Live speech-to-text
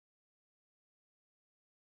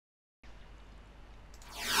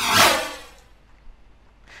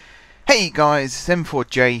Hey guys, it's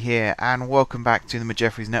M4J here and welcome back to the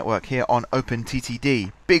Majeffries Network here on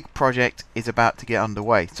OpenTTD. Big project is about to get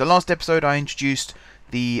underway. So last episode I introduced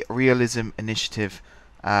the Realism initiative,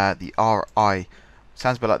 the RI.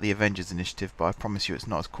 Sounds a bit like the Avengers initiative, but I promise you it's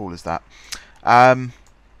not as cool as that.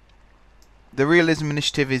 The Realism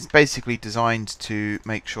initiative is basically designed to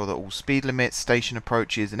make sure that all speed limits, station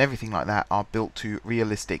approaches and everything like that are built to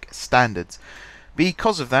realistic standards.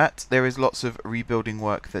 Because of that, there is lots of rebuilding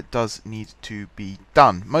work that does need to be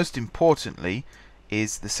done. Most importantly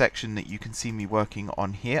is the section that you can see me working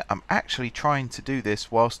on here. I'm actually trying to do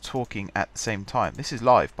this whilst talking at the same time. This is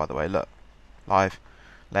live, by the way, look. Live,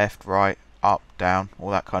 left, right, up, down,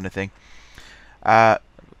 all that kind of thing.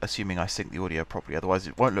 Assuming I sync the audio properly, otherwise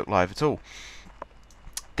it won't look live at all.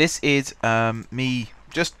 This is me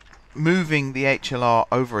just moving the HLR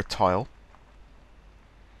over a tile.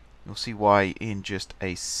 You'll see why in just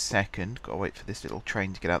a second. Gotta wait for this little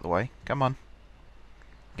train to get out of the way. Come on.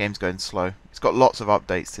 Game's going slow. It's got lots of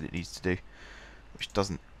updates that it needs to do, which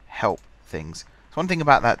doesn't help things. So one thing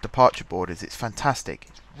about that departure board is it's fantastic.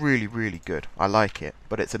 It's really, really good. I like it.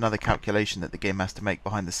 But it's another calculation that the game has to make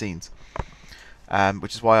behind the scenes.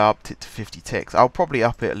 Which is why I upped it to 50 ticks. I'll probably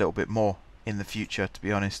up it a little bit more in the future, to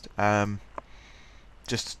be honest.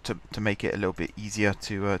 Just to make it a little bit easier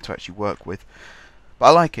to actually work with. But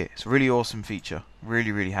I like it. It's a really awesome feature.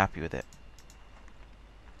 Really, really happy with it.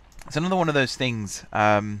 It's another one of those things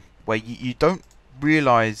where you don't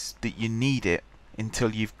realise that you need it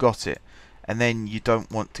until you've got it, and then you don't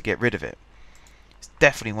want to get rid of it. It's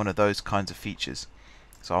definitely one of those kinds of features.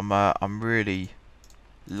 So I'm really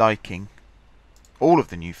liking all of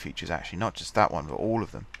the new features, actually, not just that one, but all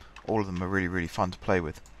of them. All of them are really, really fun to play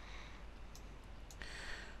with.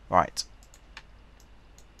 Right.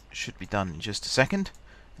 Should be done in just a second,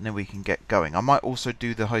 and then we can get going. I might also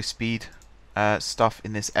do the high speed stuff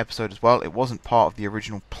in this episode as well. It wasn't part of the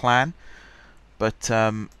original plan, but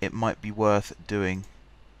it might be worth doing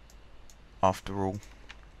after all.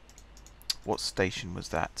 What station was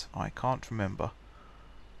that? I can't remember.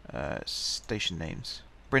 Station names.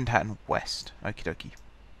 Brindhatton West. Okie dokie.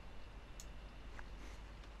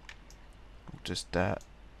 We'll just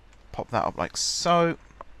pop that up like so.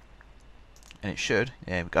 And it should,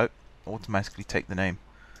 there we go, automatically take the name.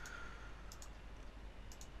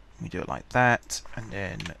 We do it like that, and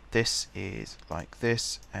then this is like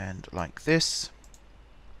this, and like this.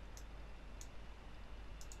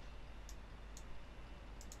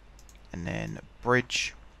 And then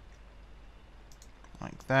bridge,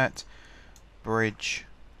 like that. Bridge,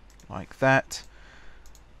 like that.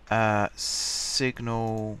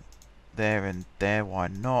 Signal there and there, why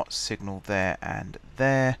not? Signal there and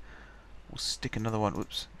there. We'll stick another one,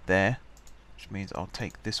 whoops, there, which means I'll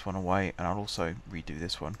take this one away, and I'll also redo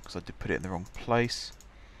this one because I did put it in the wrong place.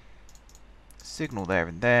 Signal there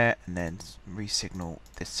and there, and then re-signal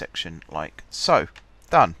this section like so.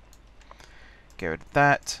 Done. Get rid of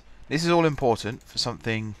that. This is all important for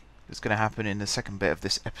something that's going to happen in the second bit of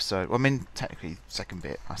this episode. Well, I mean, technically, second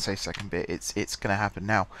bit. I say second bit. It's going to happen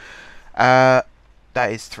now. That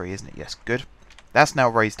is 3, isn't it? Yes, good. That's now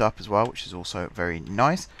raised up as well, which is also very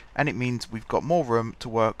nice, and it means we've got more room to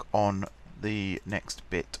work on the next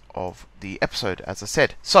bit of the episode, as I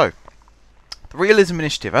said. So, the Realism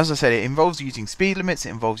initiative, as I said, it involves using speed limits, it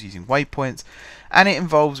involves using waypoints, and it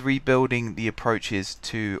involves rebuilding the approaches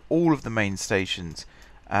to all of the main stations,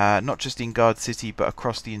 not just in Gardcity, but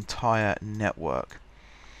across the entire network.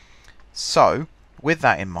 So, with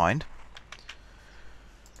that in mind,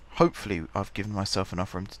 hopefully I've given myself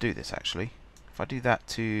enough room to do this, actually. If I do that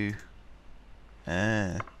to...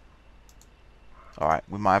 Alright,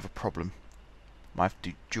 we might have a problem. Might have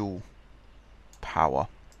to do dual power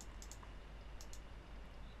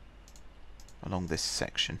along this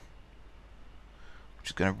section,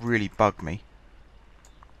 which is going to really bug me.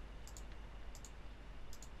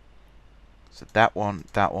 So that one,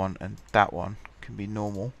 and that one can be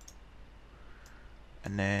normal.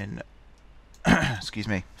 And then, excuse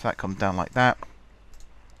me, if that comes down like that,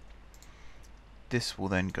 this will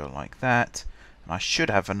then go like that, and I should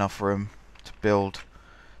have enough room to build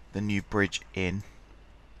the new bridge in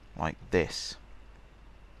like this.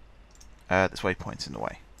 This waypoint's in the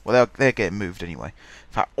way. Well, they're getting moved anyway.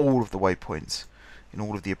 In fact, all of the waypoints in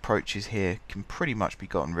all of the approaches here can pretty much be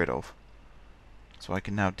gotten rid of. So I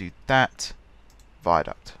can now do that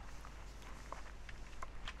viaduct.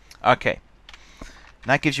 Okay. And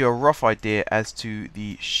that gives you a rough idea as to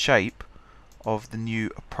the shape of the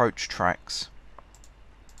new approach tracks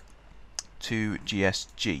to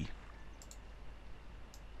GSG.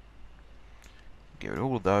 Get rid of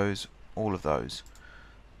all of those, all of those.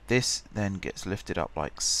 this then gets lifted up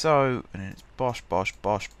like so, and then it's bosh, bosh,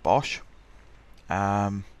 bosh, bosh.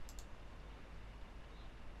 And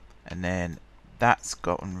then that's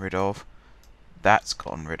gotten rid of. That's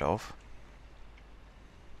gotten rid of.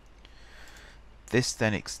 This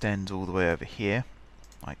then extends all the way over here,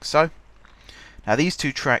 like so. Now these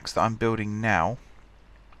two tracks that I'm building now,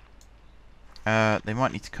 they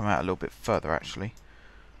might need to come out a little bit further actually.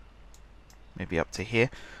 Maybe up to here.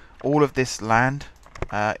 All of this land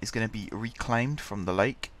is going to be reclaimed from the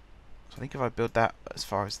lake. So I think if I build that as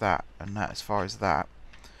far as that, and that as far as that,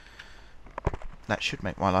 that should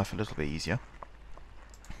make my life a little bit easier.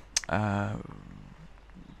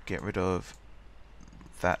 Get rid of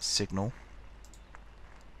that signal.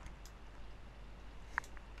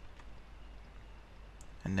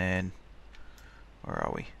 And then, where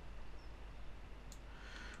are we?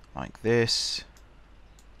 Like this,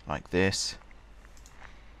 like this.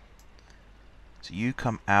 So you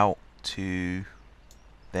come out to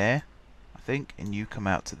there, I think, and you come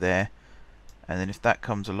out to there. And then if that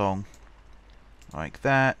comes along like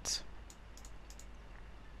that,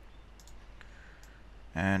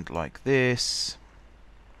 and like this.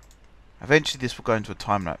 Eventually this will go into a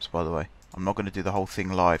time lapse, by the way. I'm not going to do the whole thing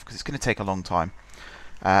live because it's going to take a long time.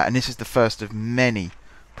 And this is the first of many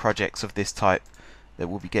projects of this type that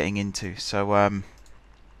we'll be getting into. So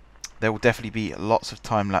there will definitely be lots of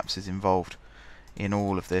time lapses involved in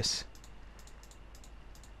all of this.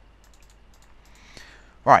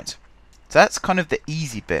 Right, so that's kind of the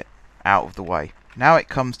easy bit out of the way. Now it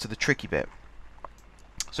comes to the tricky bit.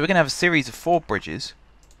 So we're going to have a series of 4 bridges,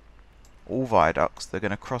 all viaducts. They're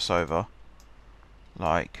going to cross over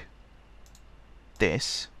like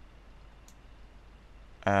this.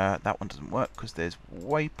 That one doesn't work because there's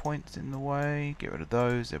waypoints in the way. Get rid of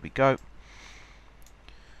those. There we go.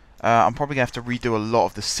 I'm probably going to have to redo a lot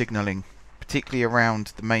of the signalling, particularly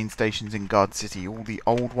around the main stations in Gardcity, all the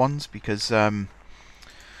old ones, because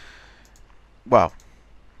well,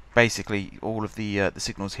 basically all of the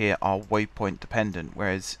signals here are waypoint dependent,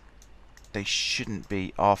 whereas they shouldn't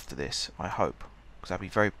be after this, I hope, because that'd be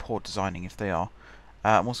very poor designing if they are.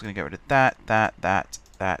 I'm also going to get rid of that,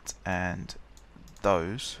 that, and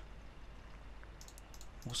those.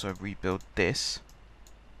 Also rebuild this.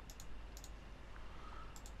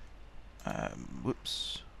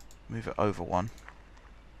 Whoops, move it over one,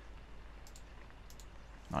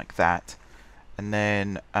 like that, and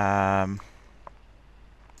then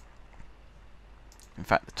in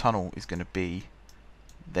fact the tunnel is going to be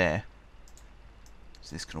there,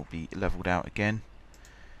 so this can all be leveled out again.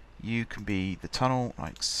 You can be the tunnel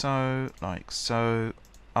like so,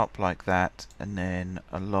 up like that, and then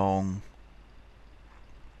along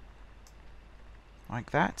like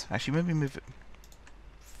that. Actually, maybe move it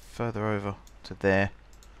further over to there,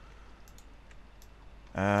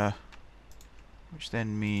 which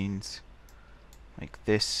then means like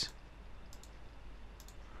this,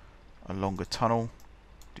 a longer tunnel.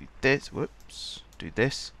 Do this, whoops, do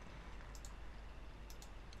this,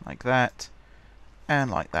 like that,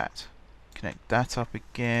 and like that. Connect that up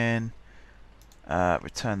again,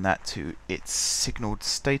 return that to its signaled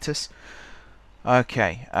status.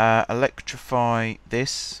 Okay, electrify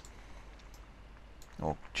this,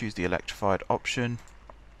 or choose the electrified option,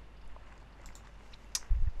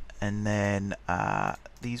 and then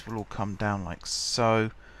these will all come down like so.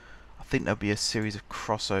 I think there'll be a series of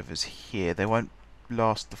crossovers here. They won't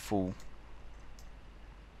last the full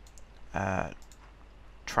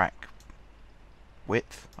track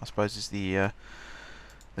width, I suppose is the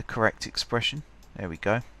correct expression. There we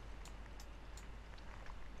go.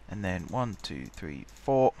 And then 1, 2, 3,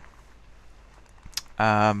 4.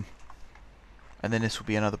 And then this will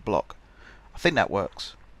be another block. I think that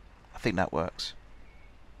works. I think that works.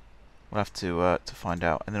 We'll have to find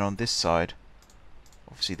out. And then on this side,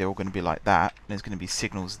 obviously they're all going to be like that. There's going to be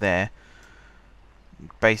signals there.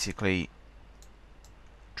 Basically,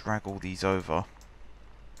 drag all these over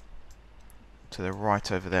to the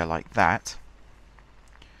right over there like that.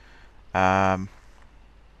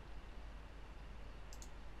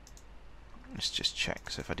 Let's just check.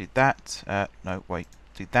 So if I did that, no, wait,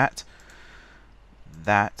 do that,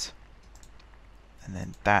 that, and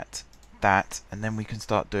then that, and then we can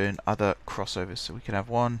start doing other crossovers. So we can have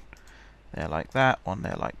one there like that, one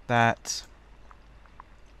there like that,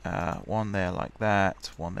 one there like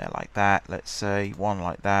that, one there like that, let's say, one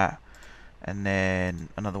like that, and then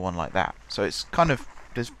another one like that. So it's kind of,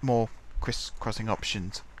 there's more crisscrossing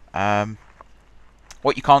options.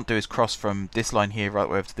 What you can't do is cross from this line here right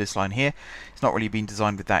over to this line here. It's not really been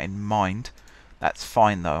designed with that in mind. That's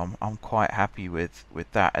fine though. I'm quite happy with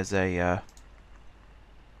that as a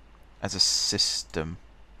system.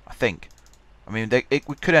 I think. I mean, it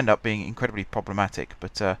could end up being incredibly problematic,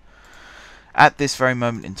 but at this very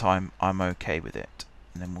moment in time, I'm okay with it.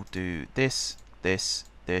 And then we'll do this, this,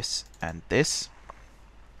 this, and this.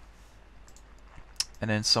 And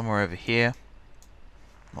then somewhere over here,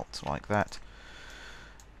 not like that,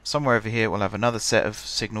 somewhere over here we'll have another set of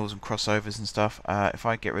signals and crossovers and stuff. If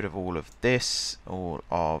I get rid of all of this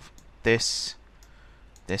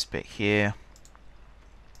bit here,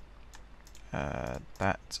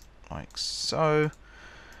 that like so,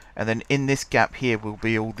 and then in this gap here will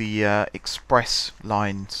be all the express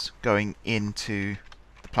lines going into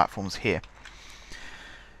the platforms here.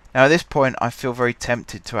 Now at this point I feel very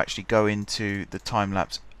tempted to actually go into the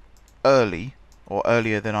time-lapse early, or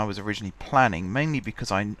earlier than I was originally planning, mainly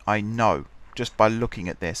because I know, just by looking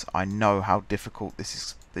at this, I know how difficult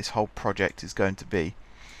this whole project is going to be.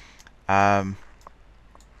 And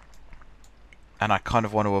I kind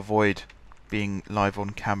of want to avoid being live on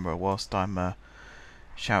camera whilst I'm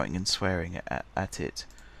shouting and swearing at it.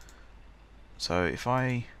 So if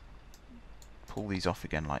I pull these off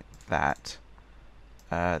again like that,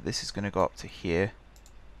 this is going to go up to here,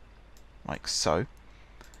 like so,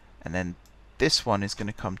 and then this one is going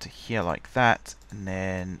to come to here like that, and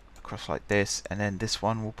then across like this, and then this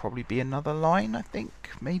one will probably be another line, I think.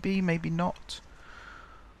 Maybe, maybe not.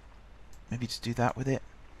 Maybe just do that with it.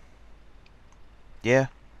 Yeah,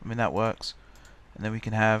 I mean that works. And then we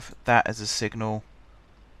can have that as a signal,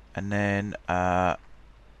 and then like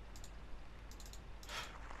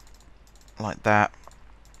that,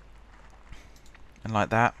 and like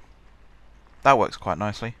that. That works quite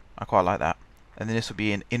nicely. I quite like that. And then this will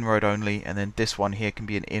be an inroad only, and then this one here can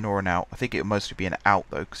be an in or an out. I think it will mostly be an out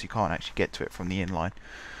though, because you can't actually get to it from the inline.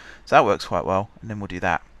 So that works quite well, and then we'll do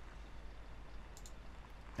that.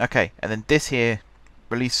 Okay, and then this here,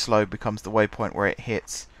 release slow, becomes the waypoint where it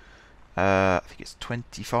hits, I think it's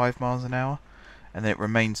 25 miles an hour, and then it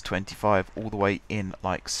remains 25 all the way in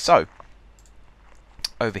like so.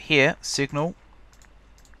 Over here, signal,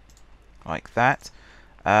 like that.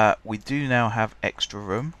 We do now have extra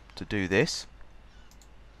room to do this,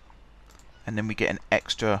 and then we get an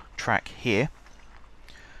extra track here.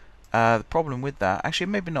 The problem with that, actually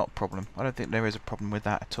maybe not a problem, I don't think there is a problem with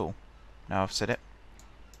that at all, now I've said it.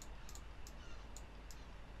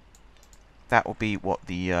 That will be what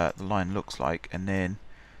the line looks like, and then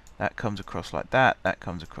that comes across like that, that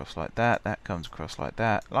comes across like that, that comes across like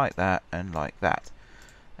that, and like that.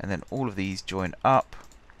 And then all of these join up,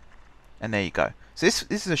 and there you go. So this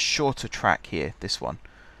is a shorter track here, this one.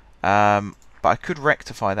 But I could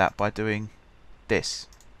rectify that by doing this.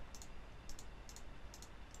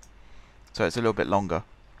 So it's a little bit longer,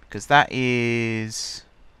 because that is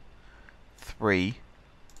 3,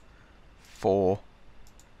 4,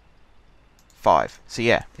 5. So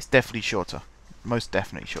yeah, it's definitely shorter. Most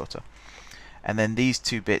definitely shorter. And then these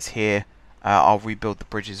two bits here, I'll rebuild the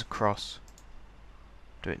bridges across.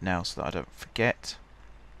 Do it now so that I don't forget.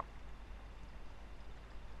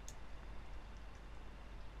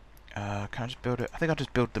 Can I just build it? I think I'll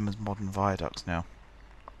just build them as modern viaducts now.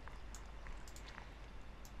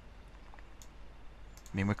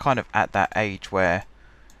 I mean, we're kind of at that age where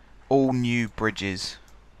all new bridges,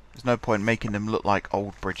 there's no point making them look like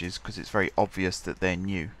old bridges because it's very obvious that they're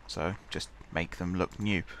new. So just make them look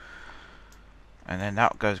new. And then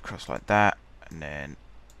that goes across like that, and then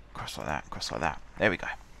across like that, across like that. There we go.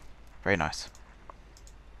 Very nice.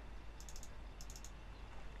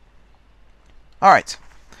 Alright.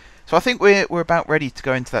 So I think we're about ready to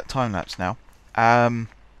go into that time lapse now.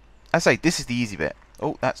 I say this is the easy bit.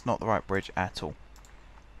 Oh, that's not the right bridge at all.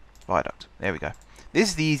 Viaduct. There we go. This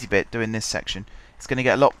is the easy bit, doing this section. It's going to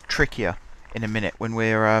get a lot trickier in a minute when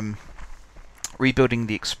we're rebuilding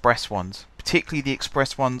the express ones, particularly the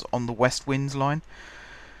express ones on the West Winds line,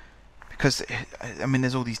 because I mean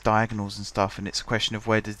there's all these diagonals and stuff, and it's a question of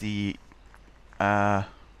where does the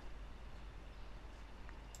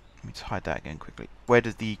let me just hide that again quickly. Where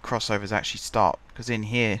does the crossovers actually start? Because in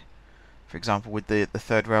here, for example, with the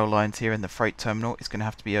third rail lines here and the freight terminal, it's going to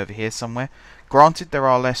have to be over here somewhere. Granted, there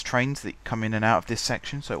are less trains that come in and out of this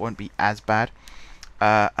section, so it won't be as bad.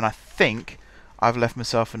 And I think I've left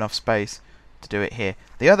myself enough space to do it here.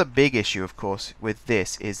 The other big issue, of course, with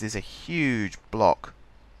this is there's a huge block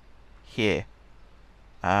here.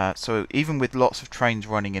 So even with lots of trains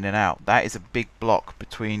running in and out, that is a big block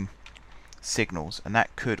between signals, and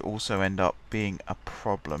that could also end up being a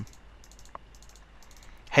problem.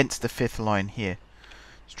 Hence the fifth line here.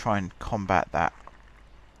 Let's try and combat that.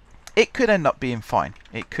 It could end up being fine.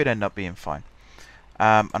 It could end up being fine.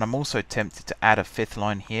 And I'm also tempted to add a fifth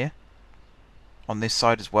line here on this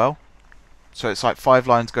side as well. So it's like 5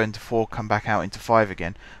 lines go into 4, come back out into 5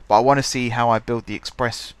 again. But I want to see how I build the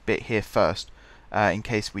express bit here first, in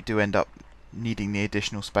case we do end up needing the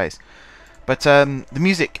additional space. But the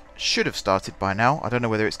music should have started by now. I don't know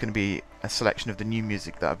whether it's going to be a selection of the new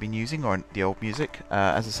music that I've been using or the old music.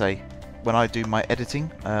 As I say, when I do my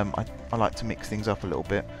editing, I like to mix things up a little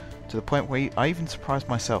bit, to the point where I even surprise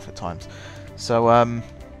myself at times. So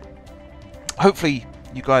hopefully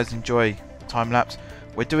you guys enjoy the time-lapse.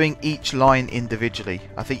 We're doing each line individually.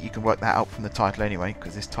 I think you can work that out from the title anyway,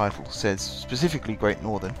 because this title says specifically Great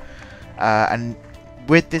Northern. And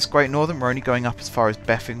with this Great Northern, we're only going up as far as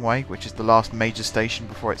Befingley, which is the last major station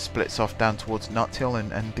before it splits off down towards Nut Hill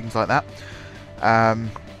and things like that. And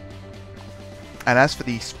as for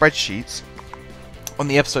the spreadsheets, on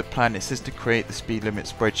the episode plan it says to create the speed limit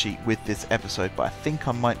spreadsheet with this episode, but I think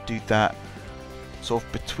I might do that sort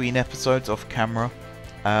of between episodes off camera.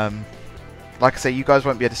 Like I say, you guys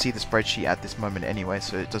won't be able to see the spreadsheet at this moment anyway,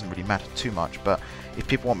 so it doesn't really matter too much. But if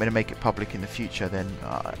people want me to make it public in the future, then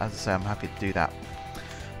as I say, I'm happy to do that.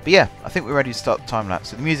 But yeah, I think we're ready to start the time lapse.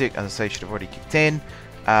 So the music, as I say, should have already kicked in.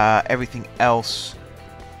 Everything else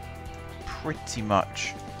pretty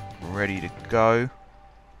much ready to go.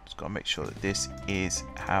 Just got to make sure that this is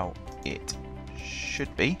how it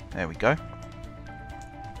should be. There we go.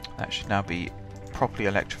 That should now be properly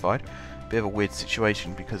electrified. Bit of a weird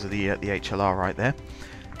situation because of the HLR right there.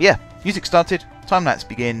 But yeah, music started, time-lapse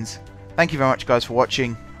begins. Thank you very much guys for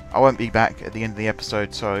watching. I won't be back at the end of the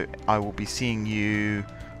episode, so I will be seeing you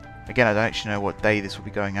again. I don't actually know what day this will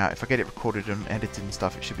be going out. If I get it recorded and edited and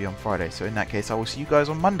stuff, it should be on Friday, so in that case I will see you guys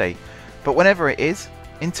on Monday. But whenever it is,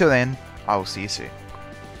 until then, I will see you soon.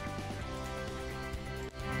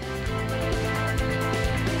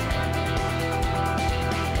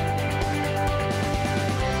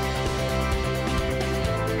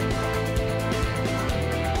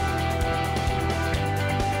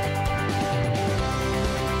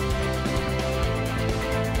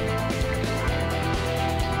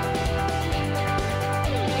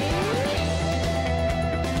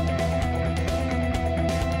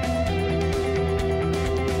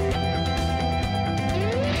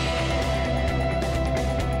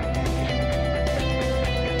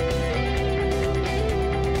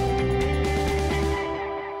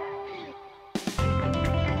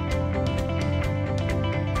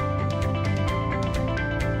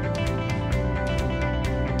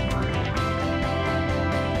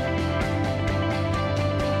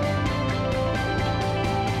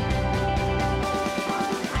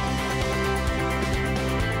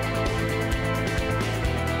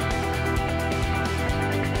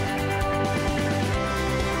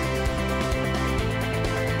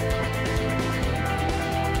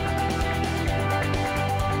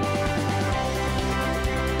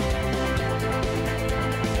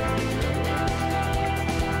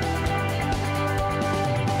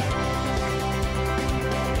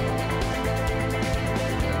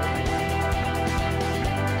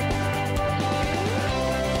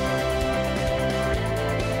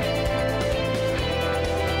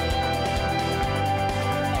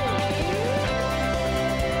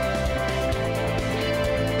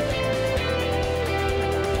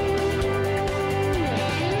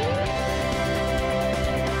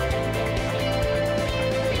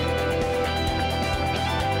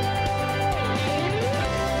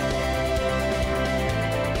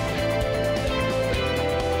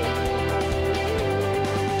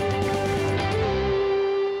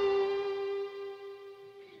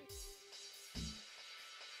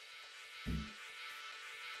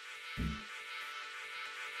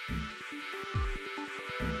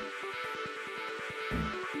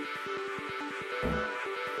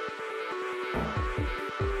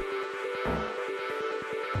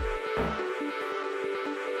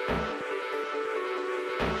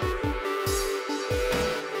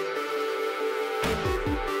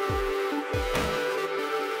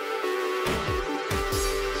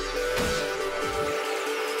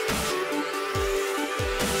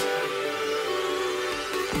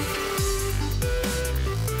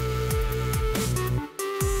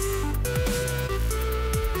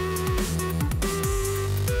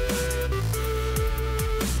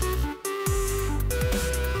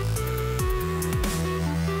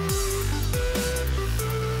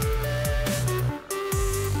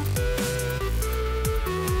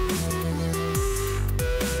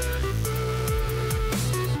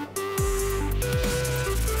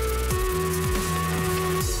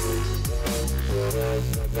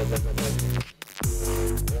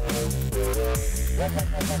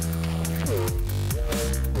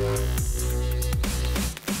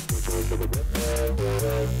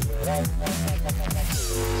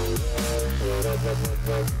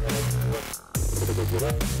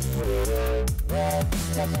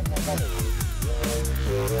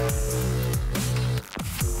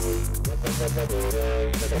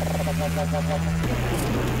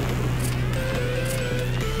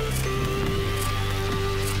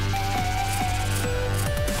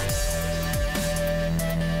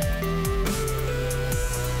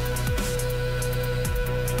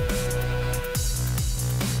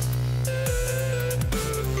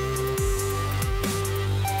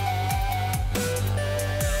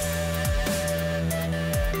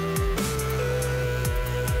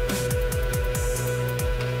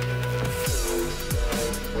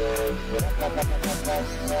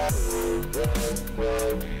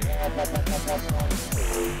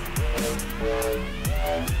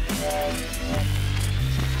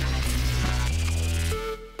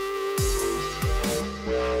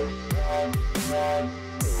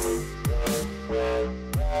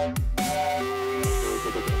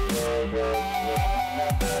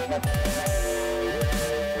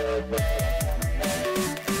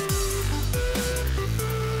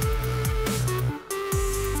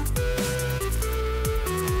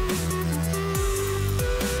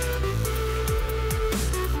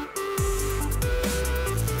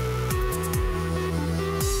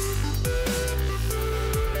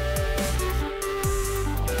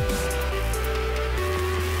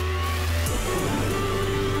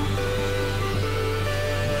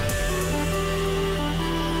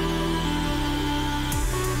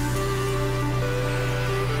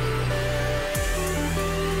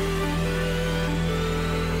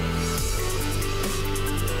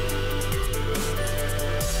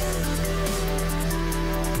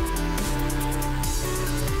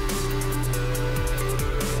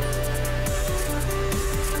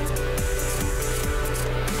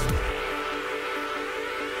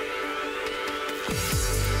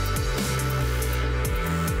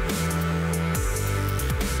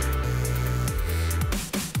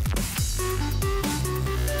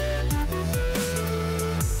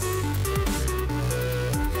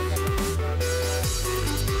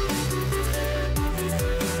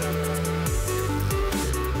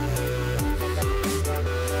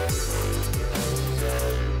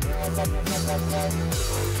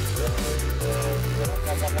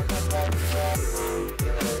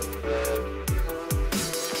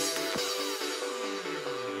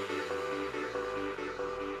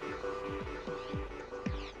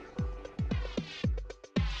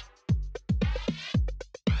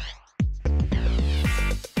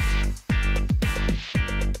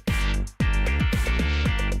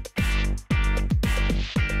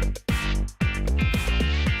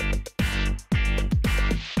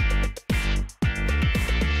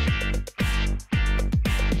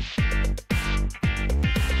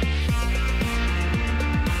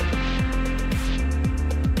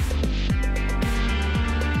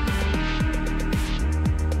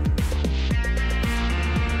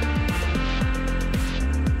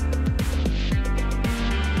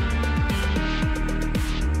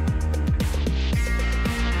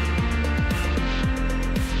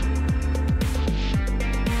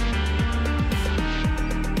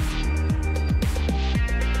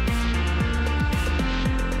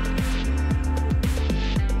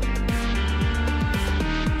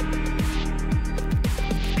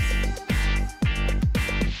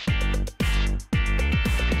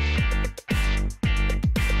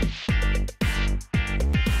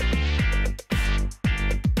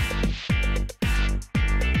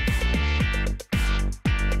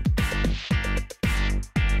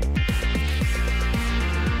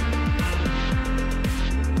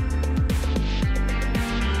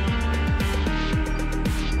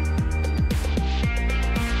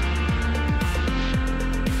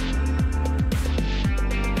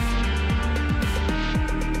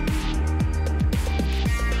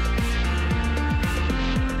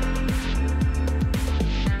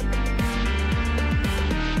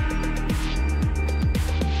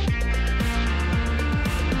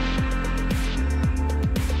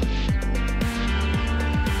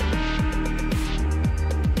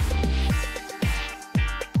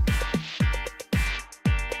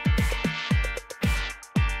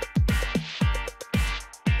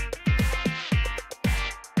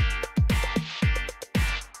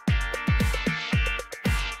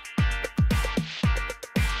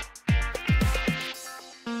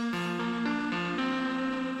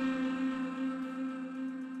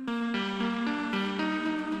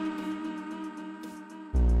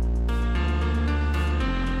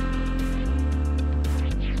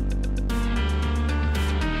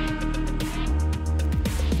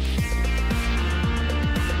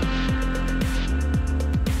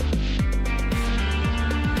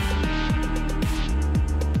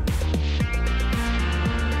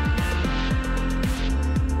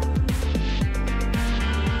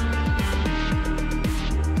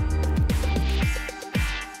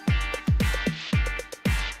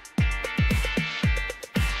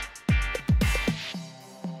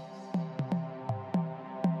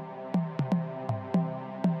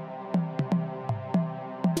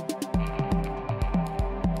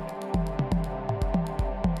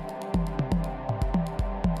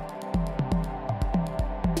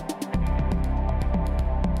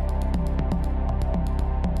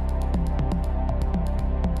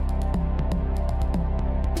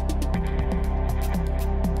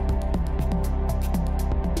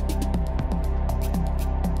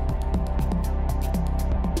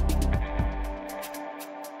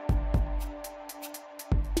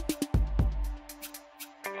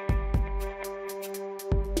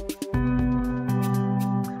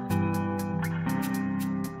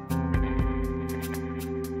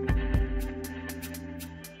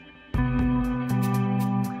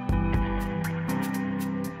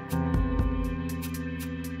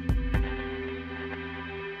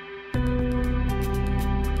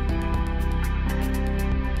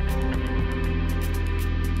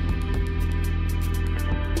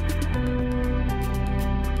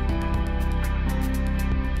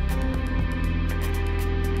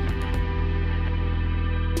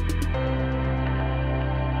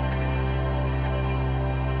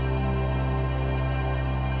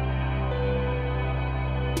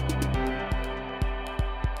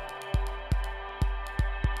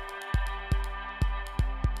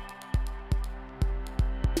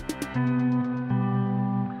 guys.